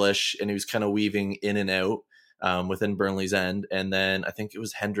with Grealish, and he was kind of weaving in and out within Burnley's end, and then I think it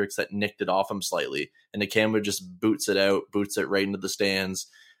was Hendricks that nicked it off him slightly, and Nakamba just boots it right into the stands,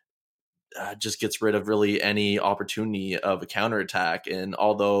 just gets rid of really any opportunity of a counterattack, and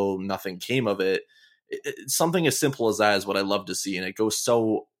although nothing came of it, something as simple as that is what I love to see, and it goes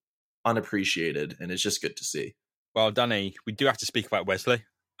so unappreciated, and it's just good to see. Well, Danny, we do have to speak about Wesley,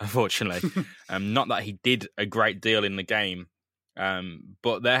 unfortunately. Not that he did a great deal in the game,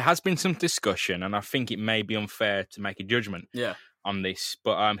 but there has been some discussion, and I think it may be unfair to make a judgment on this.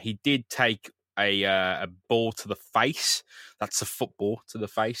 But he did take a ball to the face. That's a football to the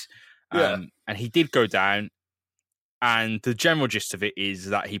face. And he did go down. And the general gist of it is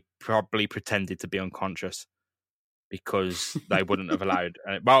that he probably pretended to be unconscious. because they wouldn't have allowed.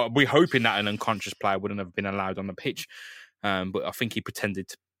 Well, we're hoping that an unconscious player wouldn't have been allowed on the pitch, but I think he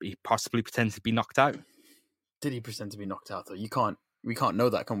possibly pretended to be knocked out. Did he pretend to be knocked out though? We can't know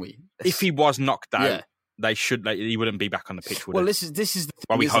that, can we? If he was knocked out, Yeah. he wouldn't be back on the pitch, would Well, he? this is the thing,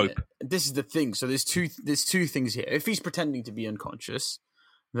 Well, we isn't hope. it? This is the thing. So there's two things here. If he's pretending to be unconscious,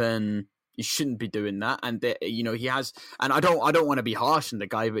 then he shouldn't be doing that. And he has. And I don't want to be harsh on the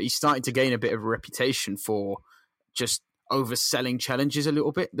guy, but he's starting to gain a bit of a reputation for just overselling challenges a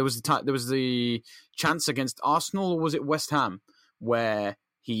little bit. There was the chance against Arsenal, or was it West Ham, where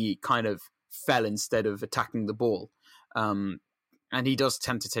he kind of fell instead of attacking the ball. And he does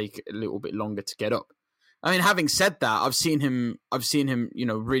tend to take a little bit longer to get up. I mean, having said that, I've seen him,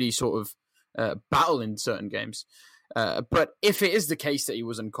 really sort of battle in certain games. But if it is the case that he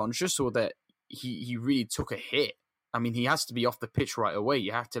was unconscious or that he really took a hit, I mean, he has to be off the pitch right away.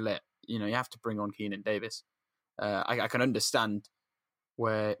 You have to you have to bring on Keenan Davis. I can understand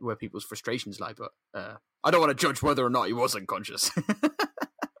where people's frustrations lie, but I don't want to judge whether or not he was unconscious.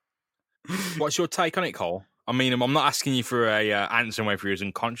 What's your take on it, Cole? I mean, I'm not asking you for a answer whether he was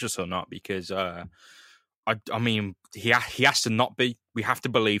unconscious or not, because I mean, he has to not be. We have to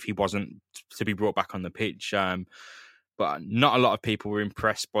believe he wasn't to be brought back on the pitch. But not a lot of people were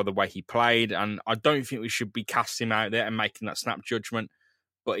impressed by the way he played, and I don't think we should be casting him out there and making that snap judgment.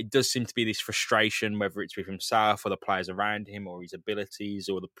 But it does seem to be this frustration, whether it's with himself or the players around him or his abilities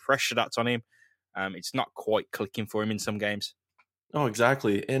or the pressure that's on him. It's not quite clicking for him in some games. Oh,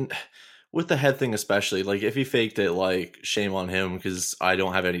 exactly. And with the head thing especially, like if he faked it, like shame on him, because I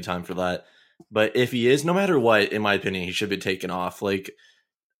don't have any time for that. But if he is, no matter what, in my opinion, he should be taken off. Like,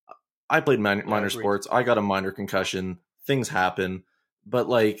 I played minor sports. I got a minor concussion. Things happen. But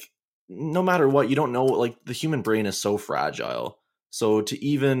like, no matter what, you don't know, like the human brain is so fragile. So to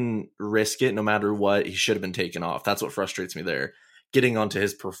even risk it, no matter what, he should have been taken off. That's what frustrates me there. Getting onto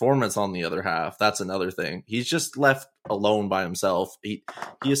his performance on the other half, that's another thing. He's just left alone by himself. He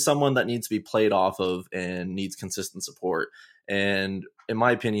is someone that needs to be played off of and needs consistent support. And in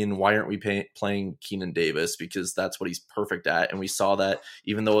my opinion, why aren't we playing Keenan Davis? Because that's what he's perfect at. And we saw that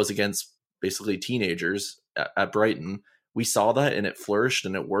even though it was against basically teenagers at Brighton, we saw that and it flourished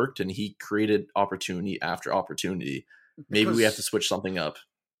and it worked and he created opportunity after opportunity. Maybe we have to switch something up.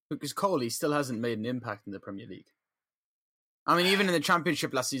 Because Coley still hasn't made an impact in the Premier League. I mean, even in the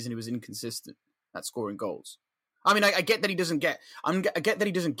Championship last season, he was inconsistent at scoring goals. I mean, I get that he doesn't get. I get that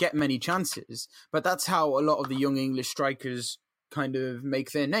he doesn't get many chances, but that's how a lot of the young English strikers kind of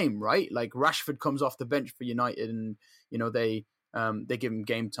make their name, right? Like Rashford comes off the bench for United, and they give him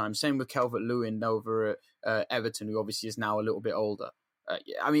game time. Same with Calvert-Lewin over at Everton, who obviously is now a little bit older.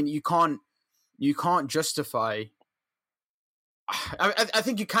 I mean, you can't justify. I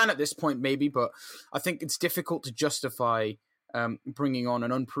think you can at this point, maybe, but I think it's difficult to justify bringing on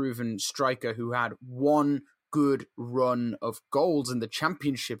an unproven striker who had one good run of goals in the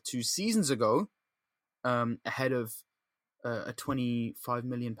Championship 2 seasons ago, ahead of a £25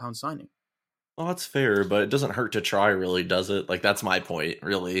 million signing. Well, that's fair, but it doesn't hurt to try, really, does it? Like, that's my point,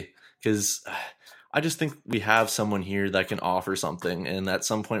 really, because I just think we have someone here that can offer something, and at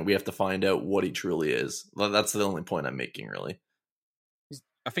some point we have to find out what he truly is. That's the only point I'm making, really.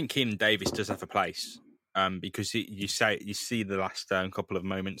 I think Keenan Davis does have a place, because you see the last couple of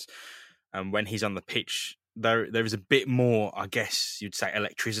moments, when he's on the pitch, there is a bit more, I guess you'd say,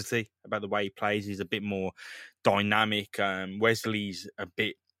 electricity about the way he plays. He's a bit more dynamic. Wesley's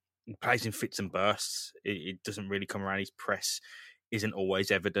he plays in fits and bursts. It doesn't really come around. His press isn't always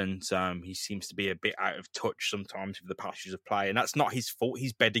evident. He seems to be a bit out of touch sometimes with the passages of play, and that's not his fault.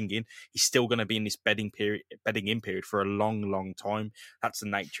 He's bedding in. He's still going to be in this bedding in period for a long, long time. That's the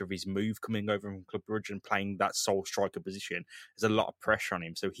nature of his move, coming over from Club Brugge and playing that sole striker position. There's a lot of pressure on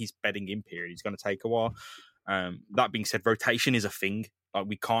him, so his bedding in period. He's going to take a while. That being said, rotation is a thing. Like,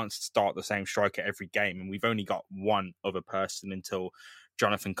 we can't start the same striker every game, and we've only got one other person until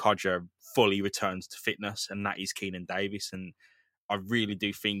Jonathan Codger fully returns to fitness, and that is Keenan Davis. And I really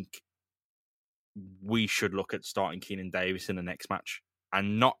do think we should look at starting Keenan Davis in the next match,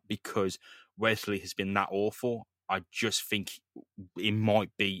 and not because Wesley has been that awful. I just think it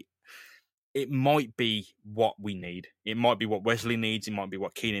might be what we need. It might be what Wesley needs. It might be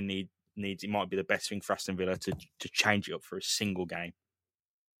what Keenan needs. It might be the best thing for Aston Villa to change it up for a single game.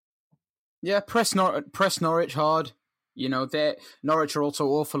 Yeah, press Norwich hard. Norwich are also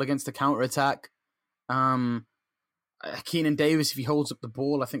awful against the counter-attack. Keenan Davis, if he holds up the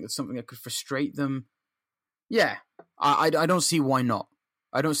ball, I think that's something that could frustrate them. Yeah, I don't see why not.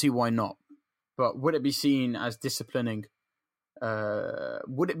 But would it be seen as disciplining?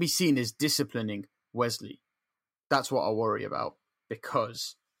 Would it be seen as disciplining Wesley? That's what I worry about,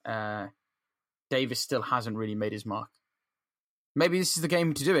 because Davis still hasn't really made his mark. Maybe this is the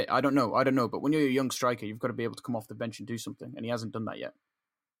game to do it. I don't know. But when you're a young striker, you've got to be able to come off the bench and do something, and he hasn't done that yet.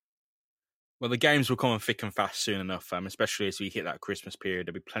 Well, the games will come thick and fast soon enough, especially as we hit that Christmas period.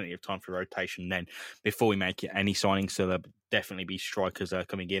 There'll be plenty of time for rotation then before we make any signings, so there'll definitely be strikers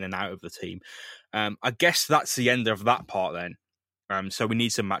coming in and out of the team. I guess that's the end of that part then. So we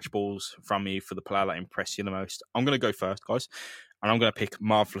need some match balls from you for the player that impressed you the most. I'm going to go first, guys, and I'm going to pick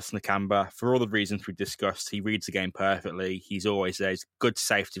Marvelous Nakamba for all the reasons we discussed. He reads the game perfectly. He's always there. He's good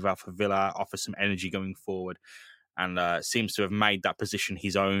safety valve for Villa, offers some energy going forward, and seems to have made that position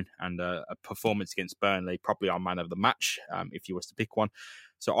his own, and a performance against Burnley, probably our man of the match, if you was to pick one.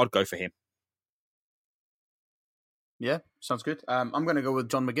 So I'd go for him. Yeah, sounds good. I'm going to go with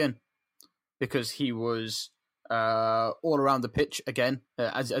John McGinn, because he was all around the pitch again,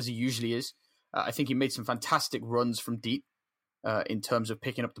 as he usually is. I think he made some fantastic runs from deep in terms of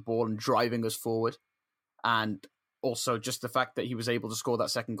picking up the ball and driving us forward. And also just the fact that he was able to score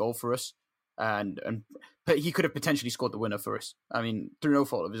that second goal for us. And he could have potentially scored the winner for us. I mean, through no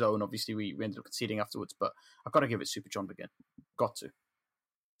fault of his own, obviously we ended up conceding afterwards, but I've got to give it Super John McGinn. Got to.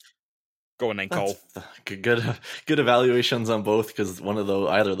 Go on then, Cole. Good evaluations on both, because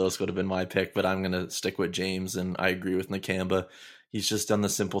either of those would have been my pick, but I'm going to stick with James, and I agree with Nakamba. He's just done the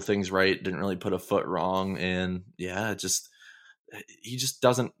simple things right, didn't really put a foot wrong, and yeah, he just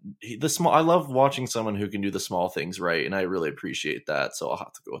doesn't. I love watching someone who can do the small things right, and I really appreciate that. So I'll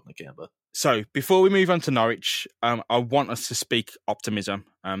have to go with Nakamba. So before we move on to Norwich, I want us to speak optimism.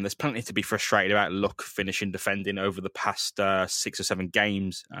 There's plenty to be frustrated about luck finishing defending over the past 6 or 7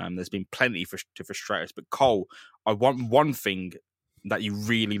 games. There's been plenty to frustrate us. But Cole, I want one thing that you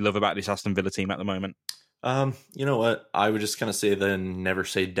really love about this Aston Villa team at the moment. You know what? I would just kind of say the never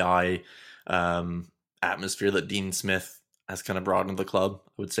say die atmosphere that Dean Smith has kind of brought into the club.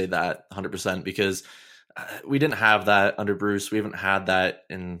 I would say that 100%, because we didn't have that under Bruce. We haven't had that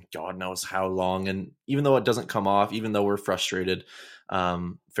in God knows how long. And even though it doesn't come off, even though we're frustrated,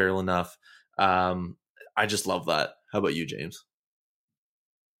 fair enough, I just love that. How about you, James?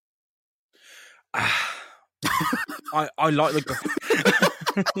 I like the...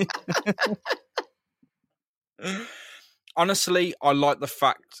 Honestly, I like the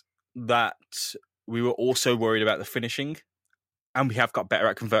fact that we were also worried about the finishing, and we have got better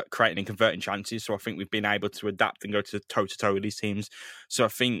at creating and converting chances. So I think we've been able to adapt and go to toe-to-toe with these teams. So I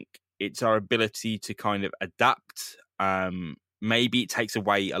think it's our ability to kind of adapt. Maybe it takes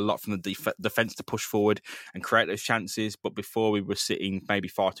away a lot from the defence to push forward and create those chances. But before, we were sitting maybe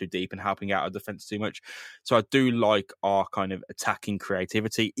far too deep and helping out our defence too much. So I do like our kind of attacking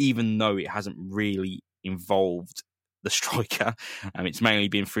creativity, even though it hasn't really involved the striker. It's mainly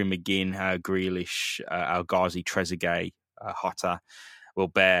been through McGinn, Grealish, El Ghazi, Trezeguet, Hotta,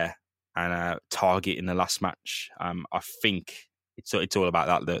 Wilbert, and Target in the last match. I think it's all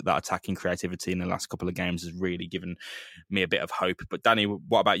about that attacking creativity in the last couple of games has really given me a bit of hope. But Danny,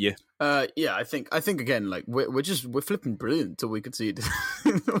 what about you? Yeah, I think again, like we're flipping brilliant until we concede.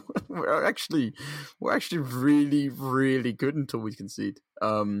 we're actually really, really good until we concede.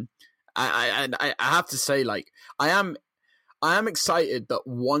 I have to say, like, I am excited that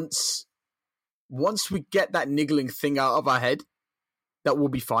once we get that niggling thing out of our head, that we'll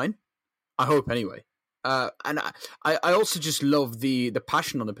be fine. I hope anyway. And I also just love the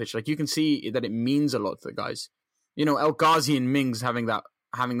passion on the pitch. Like, you can see that it means a lot to the guys. You know, El Ghazi and Mings having that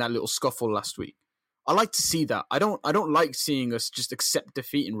little scuffle last week. I like to see that. I don't like seeing us just accept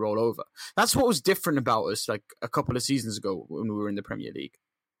defeat and roll over. That's what was different about us like a couple of seasons ago when we were in the Premier League.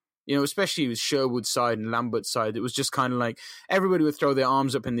 You know, especially with Sherwood's side and Lambert's side, it was just kind of like everybody would throw their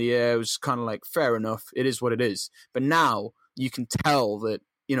arms up in the air. It was kind of like, fair enough, it is what it is. But now you can tell that,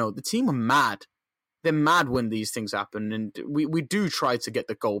 you know, the team are mad. They're mad when these things happen, and we do try to get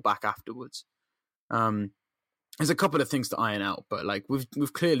the goal back afterwards. There's a couple of things to iron out, but like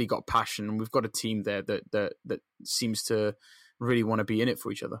we've clearly got passion, and we've got a team there that seems to really want to be in it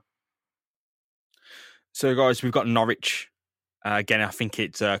for each other. So, guys, we've got Norwich. Again, I think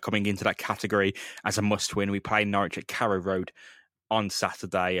it's coming into that category as a must-win. We play Norwich at Carrow Road on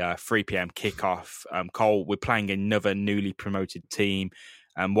Saturday, 3 p.m. kickoff. Cole, we're playing another newly promoted team.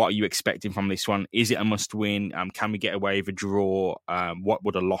 What are you expecting from this one? Is it a must-win? Can we get away with a draw? What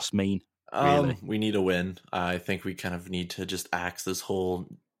would a loss mean? Really? We need a win. I think we kind of need to just axe this whole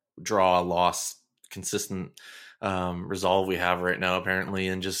draw, loss, consistent resolve we have right now, apparently,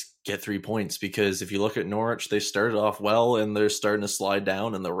 and just get 3 points. Because if you look at Norwich, they started off well, and they're starting to slide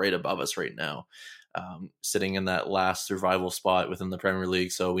down, and they're right above us right now, sitting in that last survival spot within the Premier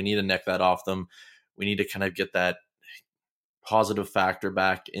League. So we need to neck that off them. We need to kind of get that positive factor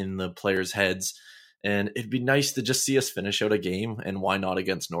back in the players' heads. And it'd be nice to just see us finish out a game, and why not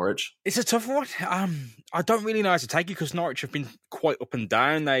against Norwich? It's a tough one. I don't really know how to take it because Norwich have been quite up and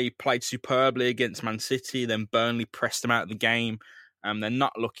down. They played superbly against Man City, then Burnley pressed them out of the game. They're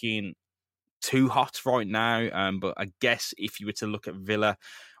not looking too hot right now, but I guess if you were to look at Villa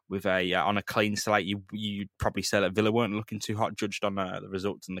with on a clean slate, you'd probably say that Villa weren't looking too hot, judged on the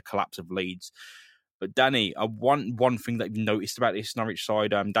results and the collapse of Leeds. But Danny, one thing that you've noticed about this Norwich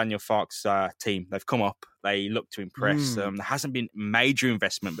side, Daniel Farke's team, they've come up. They look to impress. There hasn't been major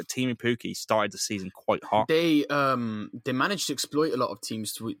investment, but Teemu Pukki started the season quite hot. They managed to exploit a lot of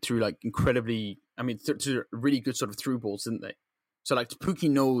teams through like incredibly, through really good sort of through balls, didn't they? So like Pukki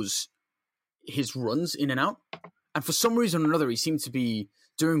knows his runs in and out, and for some reason or another, he seemed to be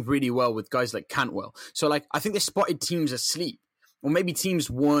doing really well with guys like Cantwell. So like I think they spotted teams asleep, or maybe teams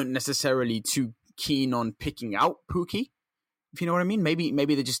weren't necessarily too keen on picking out Pukki, if you know what I mean. Maybe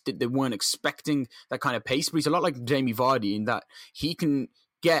they weren't expecting that kind of pace, but he's a lot like Jamie Vardy in that he can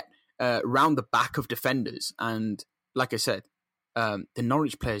get round the back of defenders, and like I said, the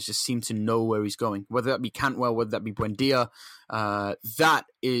Norwich players just seem to know where he's going, whether that be Cantwell, whether that be Buendia. That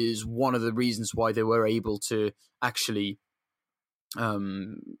is one of the reasons why they were able to actually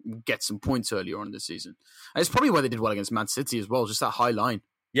get some points earlier on in the season. And it's probably why they did well against Man City as well, just that high line.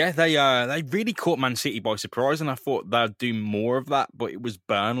 Yeah, they really caught Man City by surprise, and I thought they'd do more of that, but it was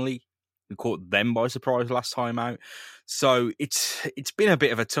Burnley who caught them by surprise last time out. So it's been a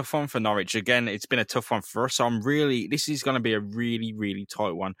bit of a tough one for Norwich. Again, it's been a tough one for us. So this is going to be a really, really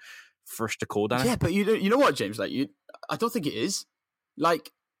tight one for us to call down. Yeah, but you know what, James? Like, I don't think it is.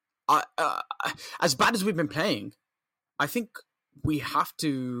 Like, as bad as we've been playing, I think we have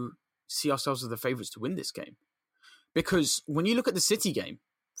to see ourselves as the favourites to win this game, because when you look at the City game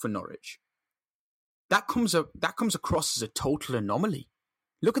for Norwich, that comes across as a total anomaly.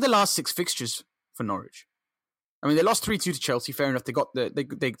 Look at the last 6 fixtures for Norwich. I mean, they lost 3-2 to Chelsea. Fair enough.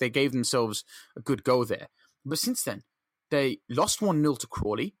 They gave themselves a good go there. But since then, they lost 1-0 to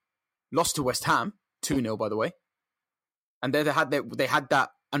Crawley, lost to West Ham 2-0, by the way, and they had that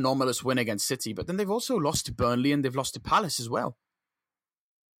anomalous win against City. But then they've also lost to Burnley and they've lost to Palace as well.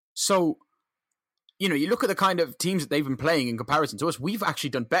 So, you know, you look at the kind of teams that they've been playing in comparison to us, we've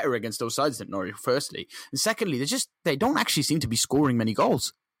actually done better against those sides than Norwich, firstly. And secondly, they don't actually seem to be scoring many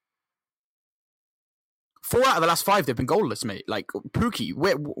goals. 4 out of the last 5, they've been goalless, mate. Like, Pukki,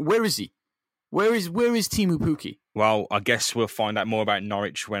 where is he? Where is Teemu Pukki? Well, I guess we'll find out more about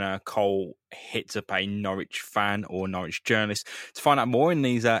Norwich when Cole hits up a Norwich fan or Norwich journalist to find out more in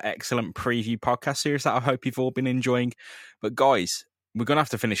these excellent preview podcast series that I hope you've all been enjoying. But guys, we're going to have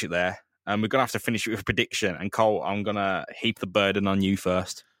to finish it there. And we're going to have to finish it with a prediction. And Cole, I'm going to heap the burden on you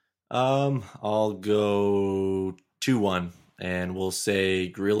first. I'll go 2-1. And we'll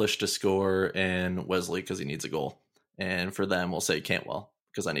say Grealish to score and Wesley because he needs a goal. And for them, we'll say Cantwell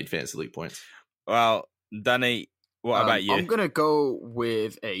because I need fantasy league points. Well, Danny, what about you? I'm going to go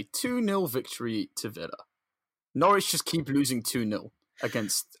with a 2-0 victory to Villa. Norwich just keep losing 2-0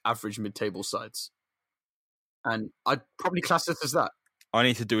 against average mid-table sides. And I'd probably class it as that. I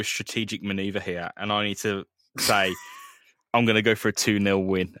need to do a strategic maneuver here, and I need to say I'm going to go for a 2-0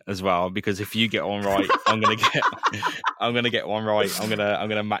 win as well, because if you get one right, I'm going to get one right. I'm going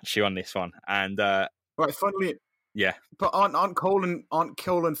to match you on this one. And right, finally, yeah. But aren't Cole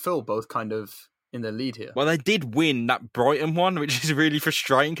and Phil both kind of in the lead here? Well, they did win that Brighton one, which is really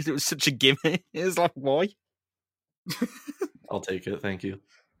frustrating because it was such a gimme. It was like, why? I'll take it. Thank you.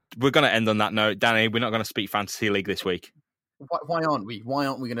 We're going to end on that note, Danny. We're not going to speak fantasy league this week. Why aren't we? Why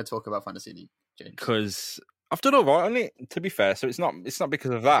aren't we going to talk about fantasy league, James? Because I've done all right on it, to be fair. So it's not because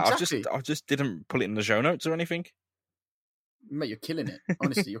of that. Exactly. I just didn't put it in the show notes or anything. Mate, you're killing it.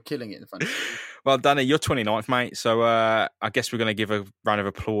 Honestly, you're killing it in the fantasy league. Well, Danny, you're 29th, mate. So I guess we're going to give a round of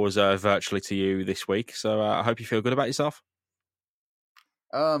applause virtually to you this week. So I hope you feel good about yourself.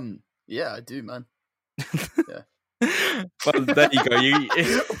 Yeah, I do, man. Yeah. Well, there you go.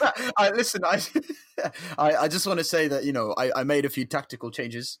 Listen, I just want to say that, you know, I made a few tactical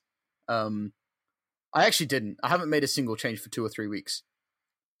changes. I actually didn't. I haven't made a single change for 2 or 3 weeks.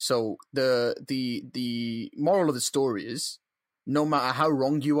 So the moral of the story is, no matter how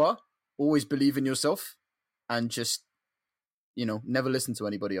wrong you are, always believe in yourself and just, you know, never listen to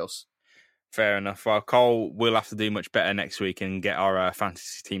anybody else. Fair enough. Well, Cole, we'll have to do much better next week and get our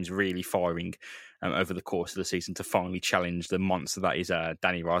fantasy teams really firing over the course of the season to finally challenge the monster that is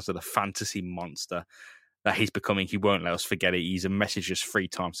Danny Riser, the fantasy monster. that he's becoming. He won't let us forget it. He's messaged us 3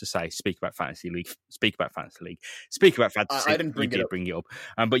 times to say, speak about Fantasy League, speak about Fantasy League, speak about Fantasy League. I didn't bring it up.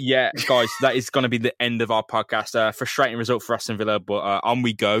 But yeah, guys, that is going to be the end of our podcast. Frustrating result for Aston Villa, but on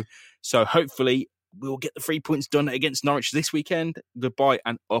we go. So hopefully we'll get the 3 points done against Norwich this weekend. Goodbye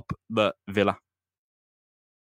and up the Villa.